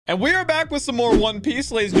And we are back with some more One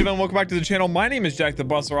Piece, ladies and gentlemen. Welcome back to the channel. My name is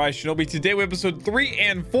JackTheBus, or ishinobi. Today we have episode 3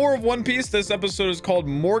 and 4 of One Piece. This episode is called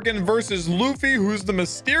Morgan versus Luffy, who's the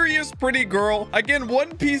mysterious pretty girl. Again,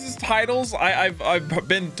 One Piece's titles, I've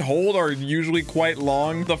been told, are usually quite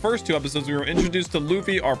long. The first 2 episodes, we were introduced to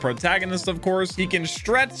Luffy, our protagonist, of course. He can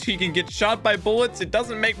stretch, he can get shot by bullets. It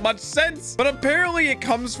doesn't make much sense, but apparently it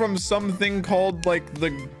comes from something called like the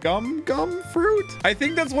gum fruit. I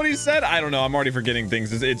think that's what he said. I don't know. I'm already forgetting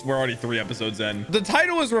things. We're already 3 episodes in. The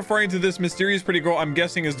title is referring to this mysterious pretty girl. I'm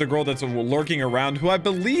guessing is the girl that's lurking around, who I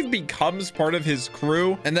believe becomes part of his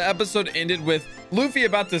crew. And the episode ended with Luffy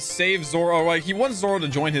about to save Zoro. Like, he wants Zoro to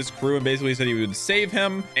join his crew and basically said he would save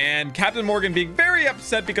him. And Captain Morgan being very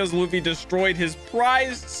upset because Luffy destroyed his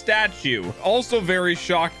prized statue. Also very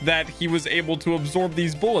shocked that he was able to absorb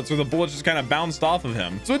these bullets, or the bullets just kind of bounced off of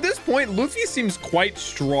him. So at this point, Luffy seems quite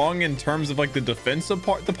strong in terms of like the defense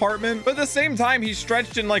department, but at the same time, he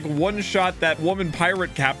stretched in like one-shot that woman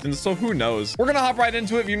pirate captain, so who knows. We're gonna hop right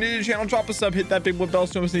into it. If you're new to the channel, drop a sub, hit that big blue bell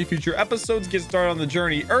so you don't miss any future episodes. Get started on the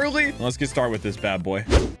journey early. Let's get started with this bad boy.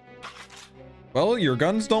 Well, your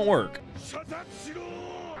guns don't work.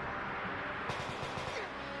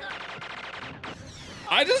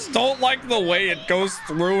 I just don't like the way it goes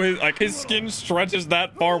through his skin stretches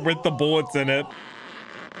that far with the bullets in it.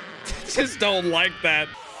 Just don't like that.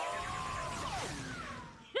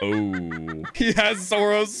 Oh, he has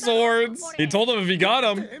Zoro's swords. He told him if he got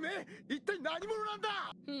him.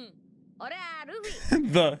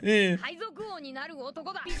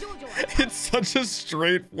 It's such a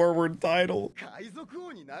straightforward title.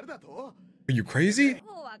 Are you crazy?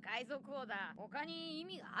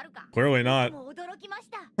 Clearly not.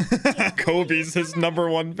 Kobe's his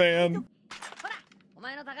 #1 fan.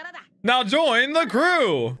 Now join the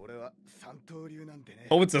crew.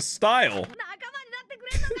 Oh, it's a style.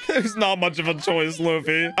 There's not much of a choice,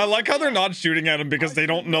 Luffy. I like how they're not shooting at him because they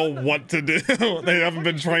don't know what to do. They haven't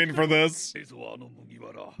been trained for this.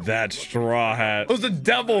 That straw hat. It was a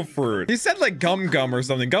devil fruit. He said like gum or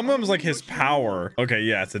something. Gum's like his power. Okay,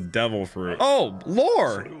 yeah, it's a devil fruit. Oh,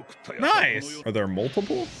 lore. Nice. Are there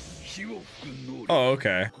multiple? Oh,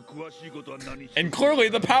 okay. And clearly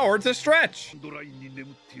the power to stretch.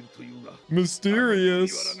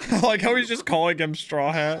 Mysterious. I like how he's just calling him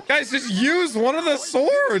Straw Hat. Guys, just use one of the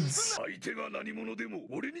swords.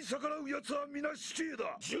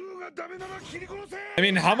 I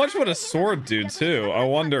mean, how much would a sword do too? I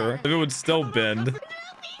wonder if it would still bend.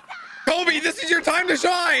 Kobe, this is your time to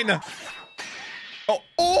shine.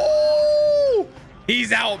 Oh!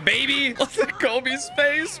 He's out, baby. Look at Kobe's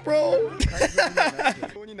face, bro.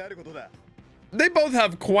 They both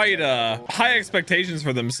have quite high expectations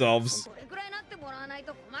for themselves.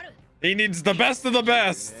 He needs the best of the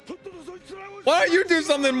best. Why don't you do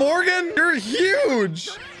something, Morgan? You're huge.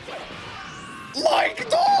 Like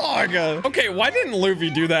dog. Okay, why didn't Luffy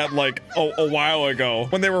do that like a while ago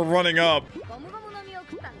when they were running up?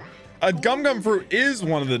 A gum fruit is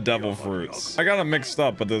one of the devil fruits. I got them mixed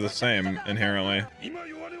up, but they're the same inherently.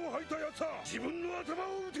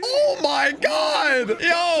 Oh my god!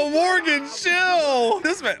 Yo, Morgan, chill!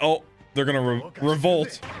 This man. Oh, they're gonna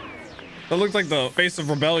revolt. That looks like the face of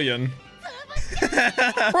rebellion.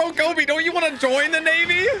 Bro, Kobe, don't you want to join the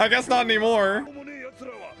Navy? I guess not anymore.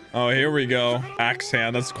 Oh, here we go. Axe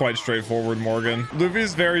hand. That's quite straightforward, Morgan.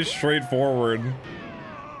 Luffy's very straightforward.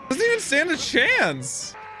 Doesn't even stand a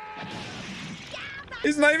chance.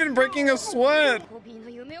 He's not even breaking a sweat.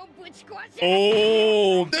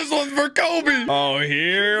 Oh, this one's for Kobe. Oh,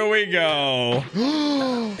 here we go.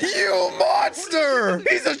 You monster.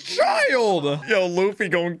 He's a child. Yo, Luffy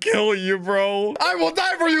gonna kill you, bro. I will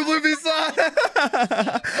die for you, Luffy-san.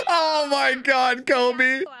 Oh my god,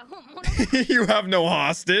 Kobe. You have no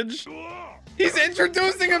hostage. He's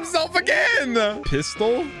introducing himself again.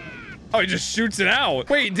 Pistol? Oh, he just shoots it out.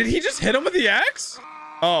 Wait, did he just hit him with the axe?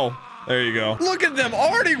 Oh. There you go. Look at them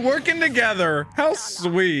already working together. How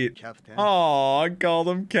sweet. Oh, I called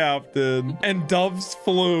him Captain. And doves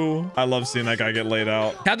flew. I love seeing that guy get laid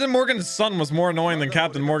out. Captain Morgan's son was more annoying than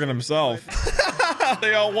Captain Morgan himself.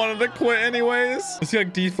 They all wanted to quit anyways. Is he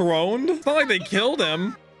like dethroned? It's not like they killed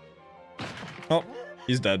him. Oh,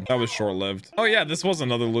 he's dead. That was short-lived. Oh yeah, this was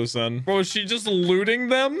another loose end. Bro, is she just looting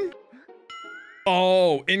them?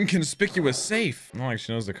 Oh, inconspicuous safe. Not like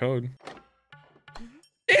she knows the code.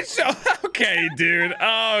 It's okay, dude.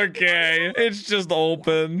 Okay, it's just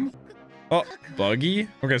open. Oh, buggy.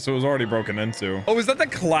 Okay, so it was already broken into. Oh, is that the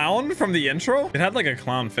clown from the intro? It had like a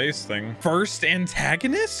clown face thing. First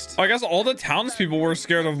antagonist? Oh, I guess all the townspeople were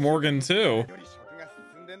scared of Morgan too.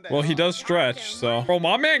 Well, he does stretch, so. Bro,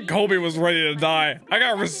 my man Kobe was ready to die. I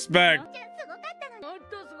got respect.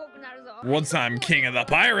 One time king of the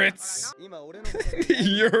pirates.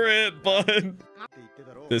 You're it, bud.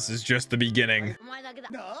 This is just the beginning.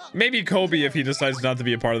 Maybe Kobe if he decides not to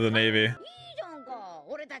be a part of the Navy.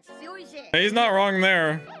 He's not wrong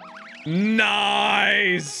there.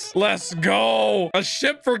 Nice. Let's go. A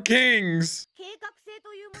ship for kings.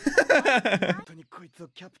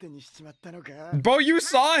 Bro, you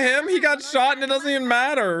saw him. He got shot and it doesn't even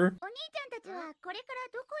matter.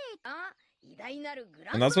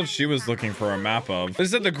 And that's what she was looking for a map of. They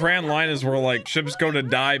said the Grand Line is where like ships go to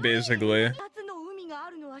die, basically.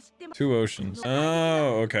 2 oceans.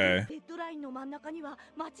 Oh, okay.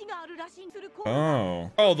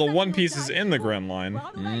 Oh, the One Piece is in the Grand Line.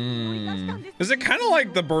 Is it kind of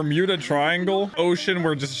like the Bermuda Triangle ocean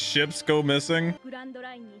where just ships go missing?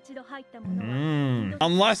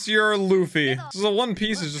 Unless you're Luffy. So the One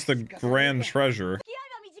Piece is just a grand treasure.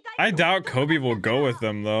 I doubt Kobe will go with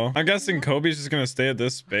them though. I'm guessing Kobe's just gonna stay at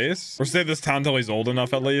this space or stay at this town till he's old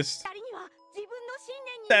enough at least.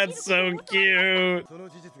 That's so cute.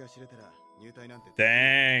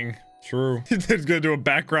 Dang. True. He's gonna do a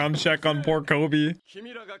background check on poor Kobe.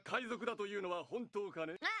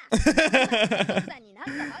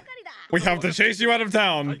 We have to chase you out of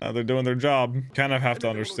town. They're doing their job. Kind of have to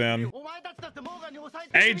understand.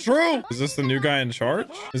 Hey, true. Is this the new guy in charge?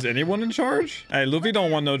 Is anyone in charge? Hey, Luffy don't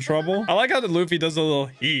want no trouble. I like how the Luffy does a little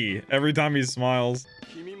he every time he smiles.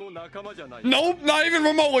 Nope, not even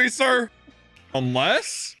remotely, sir.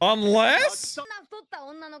 Unless? And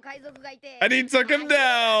he took him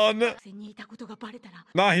down.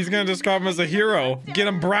 Nah, he's gonna describe him as a hero. Get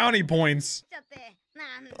him brownie points.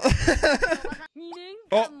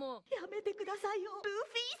 Oh.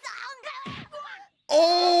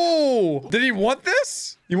 Oh! Did he want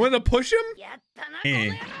this? You wanted to push him?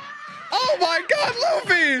 Oh my god,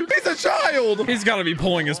 Luffy! He's a child! He's gotta be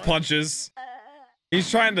pulling his punches. He's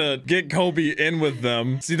trying to get Kobe in with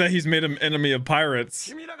them. See that he's made him enemy of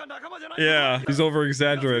pirates. Yeah, he's over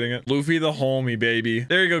exaggerating it. Luffy the homie, baby.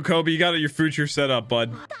 There you go, Kobe. You got your future set up,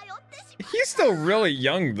 bud. He's still really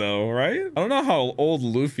young though, right? I don't know how old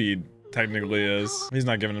Luffy technically is. He's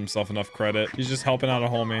not giving himself enough credit. He's just helping out a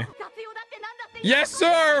homie. Yes,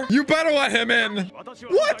 sir! You better let him in!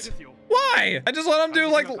 What? Why? I just let him do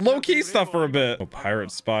like low-key stuff for a bit. Oh, pirate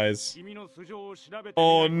spies.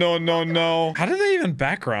 Oh, no, no, no. How did they even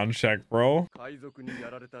background check, bro?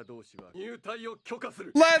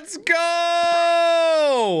 Let's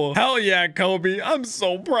go! Hell yeah, Kobe. I'm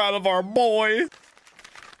so proud of our boy.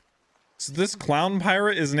 So this clown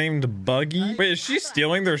pirate is named Buggy. Wait, is she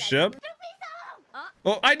stealing their ship?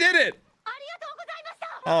 Oh, I did it!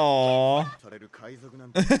 Aww.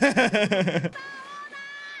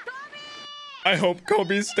 I hope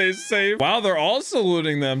Kobe stays safe. Wow, they're all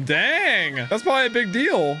saluting them. Dang. That's probably a big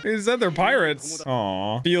deal. He said they're pirates.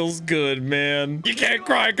 Aw. Feels good, man. You can't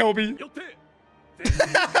cry, Kobe. They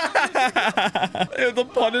have to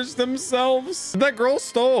punish themselves. Did that girl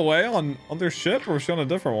stow away on their ship or was she on a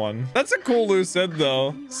different one? That's a cool loose end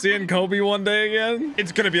though. Seeing Kobe one day again.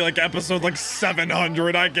 It's gonna be like episode like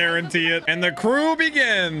 700, I guarantee it. And the crew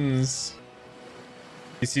begins.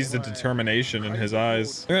 He sees the determination in his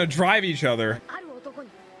eyes. They're gonna drive each other.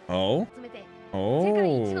 Oh.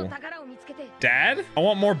 Oh. Dad? I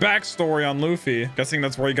want more backstory on Luffy. Guessing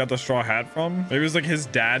that's where he got the straw hat from. Maybe it was like his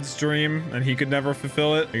dad's dream and he could never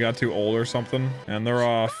fulfill it. He got too old or something. And they're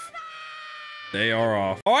off. They are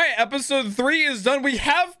off. All right, episode 3 is done. We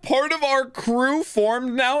have part of our crew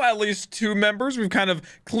formed now, at least 2 members. We've kind of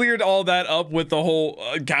cleared all that up with the whole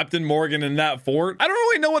Captain Morgan in that fort. I don't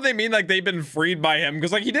really know what they mean, like they've been freed by him,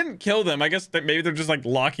 because like he didn't kill them. I guess that maybe they're just like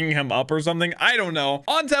locking him up or something. I don't know.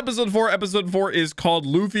 On to episode 4. Episode 4 is called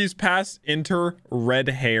Luffy's Past. Enter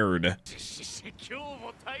Red-Haired.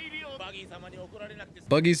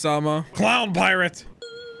 Buggy-sama. Clown pirate.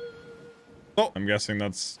 Oh, I'm guessing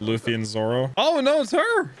that's Luffy and Zoro. Oh, no, it's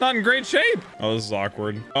her. Not in great shape. Oh, this is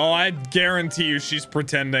awkward. Oh, I guarantee you she's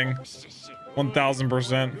pretending.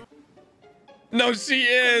 1000%. No, she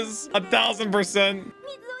is. 1000%.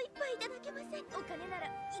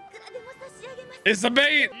 It's a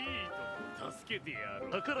bait.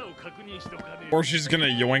 Or she's gonna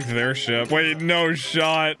yoink their ship. Wait, no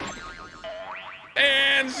shot.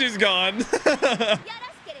 And she's gone.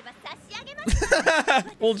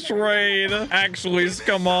 We'll trade. Actually,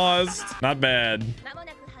 Skamazed. Not bad.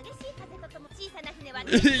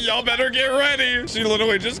 Y'all better get ready. She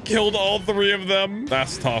literally just killed all 3 of them.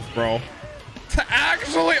 That's tough, bro.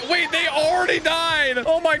 Actually, wait, they already died.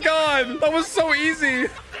 Oh my god. That was so easy.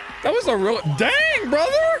 That was a real... Dang,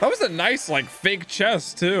 brother. That was a nice, like, fake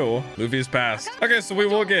chest, too. Luffy's past. Okay, so we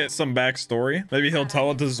will get some backstory. Maybe he'll tell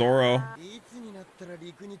it to Zoro.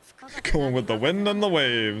 Going with the wind and the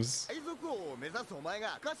waves.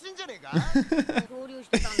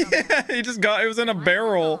 Yeah, he was in a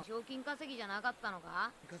barrel.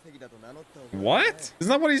 What? Isn't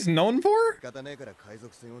that what he's known for?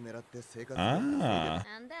 Ah.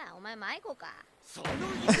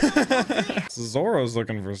 Zoro's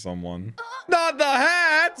looking for someone. Not the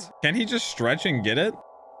hat! Can he just stretch and get it?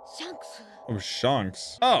 Oh,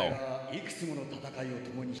 Shanks. Oh.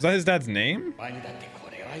 Is that his dad's name?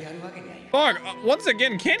 Fuck, once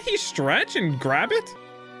again, can't he stretch and grab it?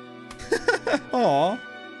 Aw,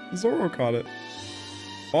 Zoro caught it.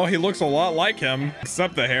 Oh, he looks a lot like him,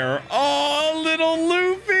 except the hair. Oh, little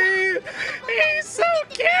Luffy! He's so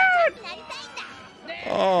cute!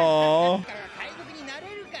 Oh.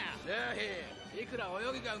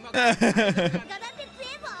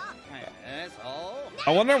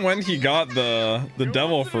 I wonder when he got the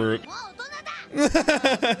devil fruit.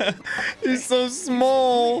 He's so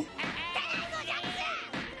small.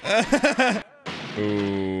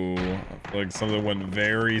 Ooh, I feel like something went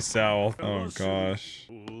very south. Oh gosh.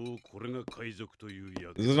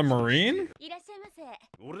 Is it a marine?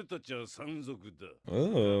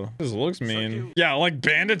 Oh, this looks mean. Yeah, like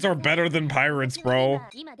bandits are better than pirates, bro.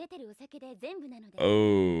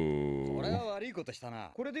 Oh.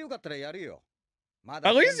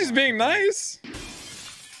 At least he's being nice.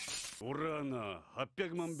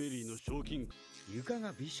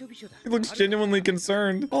 He looks genuinely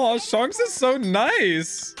concerned. Oh, Shanks is so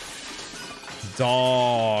nice.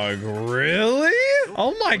 Dog, really?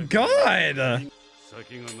 Oh my god.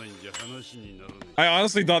 I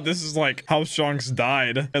honestly thought this is like how Shanks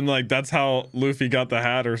died, and like that's how Luffy got the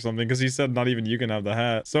hat or something, because he said not even you can have the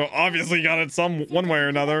hat. So obviously he got it one way or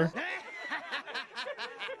another.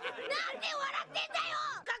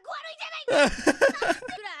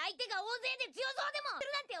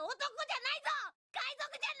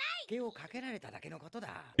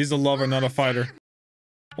 He's a lover, not a fighter.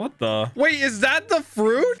 What the? Wait, is that the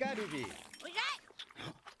fruit?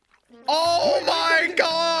 Oh my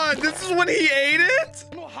god! This is when he ate it?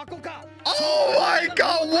 Oh my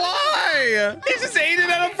god, why? He just ate it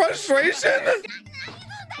out of frustration?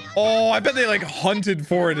 Oh, I bet they like hunted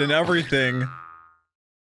for it and everything.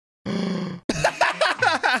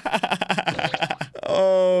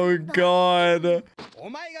 Oh god.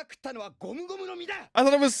 I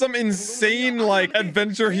thought it was some insane like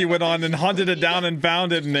adventure he went on and hunted it down and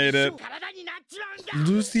found it and ate it.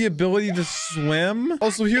 Lose the ability to swim? Oh,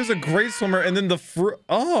 so he was a great swimmer, and then the fruit.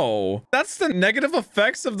 Oh, that's the negative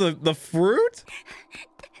effects of the fruit?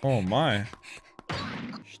 Oh my.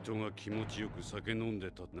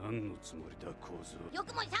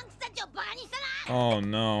 Oh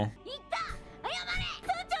no.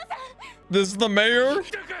 This is the mayor?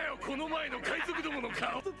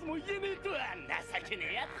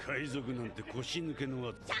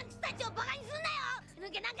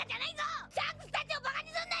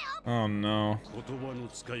 Oh no.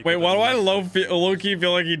 Wait, why do I low-key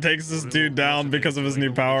feel like he takes this dude down because of his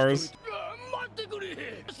new powers?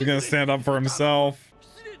 He's gonna stand up for himself.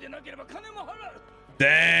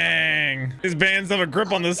 Dang. These bands have a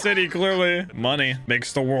grip on the city, clearly. Money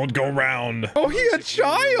makes the world go round. Oh, he a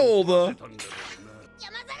child.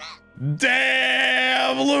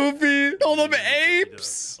 Damn, Luffy. All them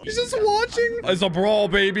apes. He's just watching. It's a brawl,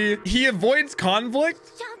 baby. He avoids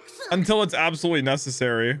conflict until it's absolutely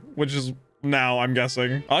necessary, which is now, I'm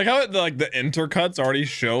guessing. I like how the intercuts already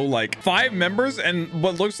show like 5 members and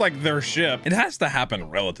what looks like their ship. It has to happen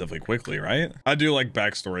relatively quickly, right? I do like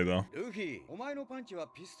backstory though.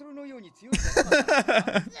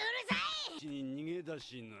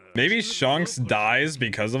 Maybe Shanks dies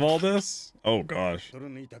because of all this? Oh gosh.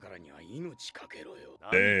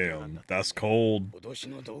 Damn, that's cold.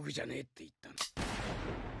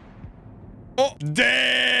 Oh,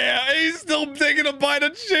 damn! He's still taking a bite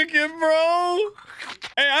of chicken, bro!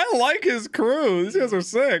 Hey, I like his crew. These guys are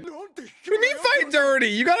sick. What do you mean fight dirty?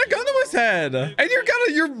 You got a gun to his head. And you're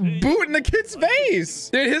booting the kid's face.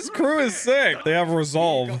 Dude, his crew is sick. They have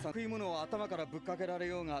resolve. Tell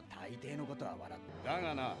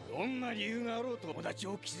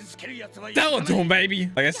it to him,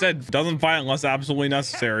 baby. Like I said, doesn't fight unless absolutely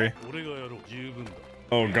necessary.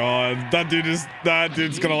 Oh god, that dude's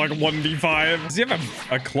gonna like 1v5. Does he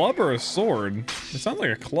have a club or a sword? It sounds like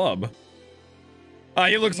a club.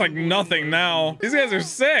 He looks like nothing now. These guys are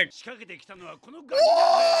sick.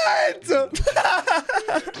 What?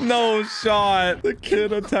 No shot. The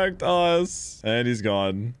kid attacked us. And he's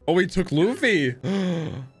gone. Oh, he took Luffy.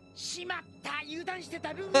 Now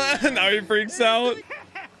he freaks out.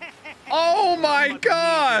 Oh my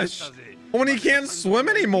gosh. When he can't swim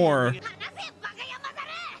anymore.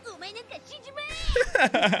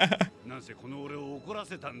 And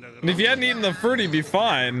if he hadn't eaten the fruit, he'd be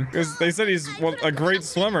fine. Because they said he's a great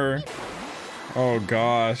swimmer. Oh,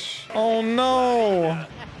 gosh. Oh, no.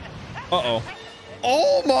 Uh-oh.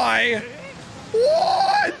 Oh, my.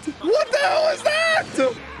 What? What the hell is that?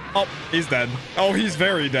 Oh, he's dead. Oh, he's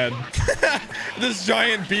very dead. This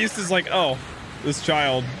giant beast is like, oh, this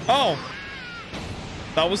child. Oh,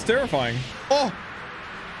 that was terrifying. Oh,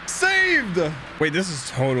 saved. Wait, this is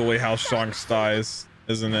totally how Shanks dies,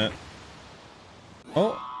 isn't it?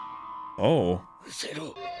 Oh. Oh.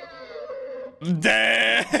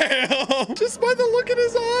 Damn. Just by the look in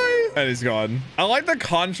his eye. And he's gone. I like the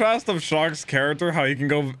contrast of Shanks' character, how he can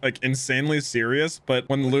go like insanely serious, but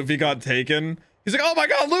when Luffy got taken, he's like, oh my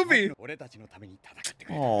god, Luffy.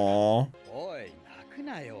 Aww.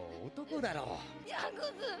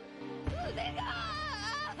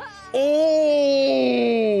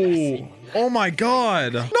 Oh. Oh my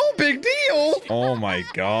god. No big deal. Oh my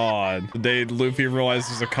god. The day Luffy realized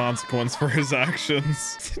there's a consequence for his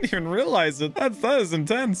actions. Didn't even realize it. That is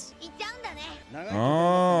intense.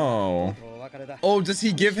 Oh. Oh, does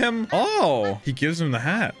he give him? Oh, he gives him the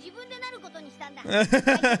hat.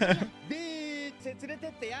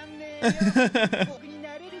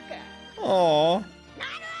 Oh.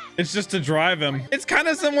 It's just to drive him. It's kind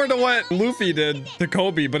of similar to what Luffy did to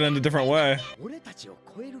Kobe, but in a different way.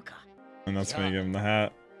 And that's when you give him the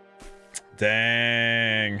hat.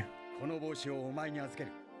 Dang.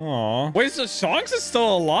 Aw. Wait, so Shanks is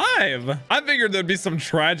still alive? I figured there'd be some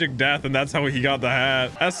tragic death, and that's how he got the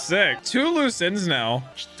hat. That's sick. 2 loose ends now.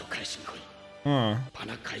 Huh.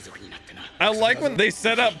 I like when they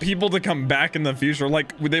set up people to come back in the future.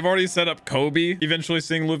 Like, they've already set up Kobe eventually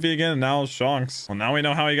seeing Luffy again, and now Shanks. Well, now we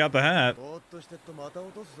know how he got the hat.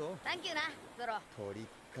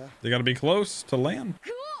 They gotta be close to land.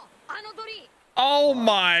 Oh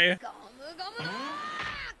my.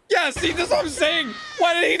 Yeah, see, that's what I'm saying.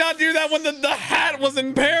 Why did he not do that when the hat was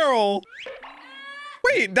in peril?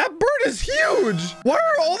 Wait, that bird is huge. Why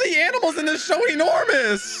are all the animals in this show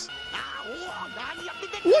enormous?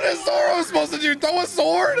 What is Zoro supposed to do? Throw a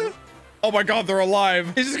sword? Oh my god, they're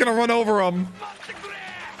alive. He's just gonna run over them.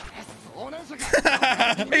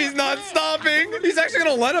 He's not stopping. He's actually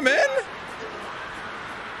gonna let him in?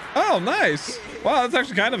 Oh, nice. Wow, that's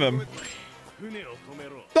actually kind of him.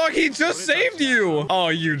 Dog, he just saved you. Oh,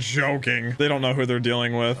 you joking. They don't know who they're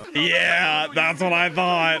dealing with. Yeah, that's what I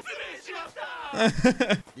thought.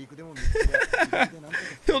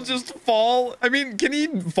 He'll just fall. I mean, can he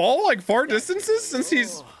fall like far distances since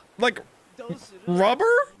he's like rubber?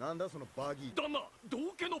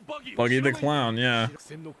 Buggy the clown, yeah.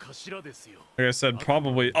 Like I said,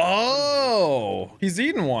 probably. Oh, he's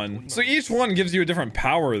eaten one. So each one gives you a different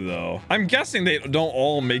power though. I'm guessing they don't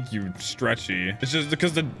all make you stretchy. It's just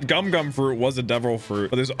because the gum fruit was a devil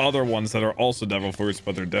fruit, but there's other ones that are also devil fruits,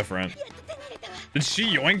 but they're different. Did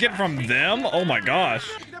she yoink it from them? Oh my gosh.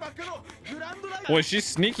 Boy, she's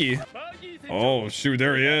sneaky. Oh shoot,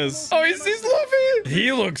 there he is. Oh, he sees Luffy.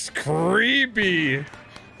 He looks creepy.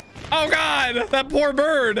 Oh god, that poor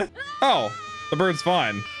bird. Oh, the bird's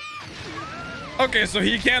fine. Okay, so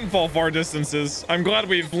he can fall far distances. I'm glad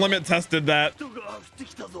we've limit tested that.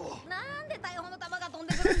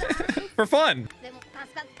 For fun.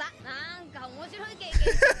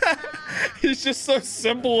 He's just so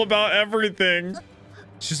simple about everything.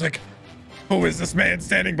 She's like, who is this man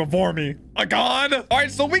standing before me? A god? All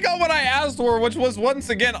right, so we got what I asked for, which was once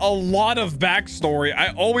again a lot of backstory.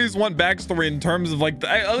 I always want backstory in terms of like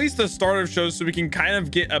at least the start of shows, so we can kind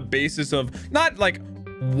of get a basis of not like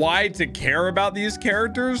why to care about these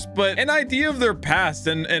characters, but an idea of their past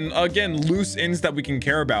and again loose ends that we can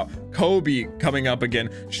care about. Kobe coming up again,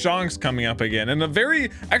 Shanks coming up again, and a very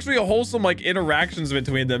actually a wholesome like interactions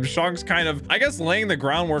between them. Shanks kind of, I guess, laying the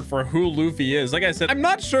groundwork for who Luffy is. Like I said, I'm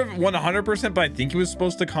not sure 100%, but I think he was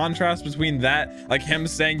supposed to contrast between that, like him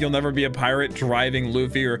saying you'll never be a pirate, driving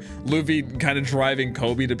Luffy, or Luffy kind of driving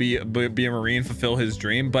Kobe to be a marine, fulfill his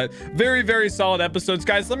dream. But very, very solid episodes,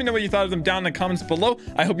 guys. Let me know what you thought of them down in the comments below.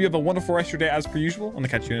 I hope you have a wonderful rest of your day as per usual, and I'll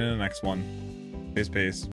catch you in the next one. Peace.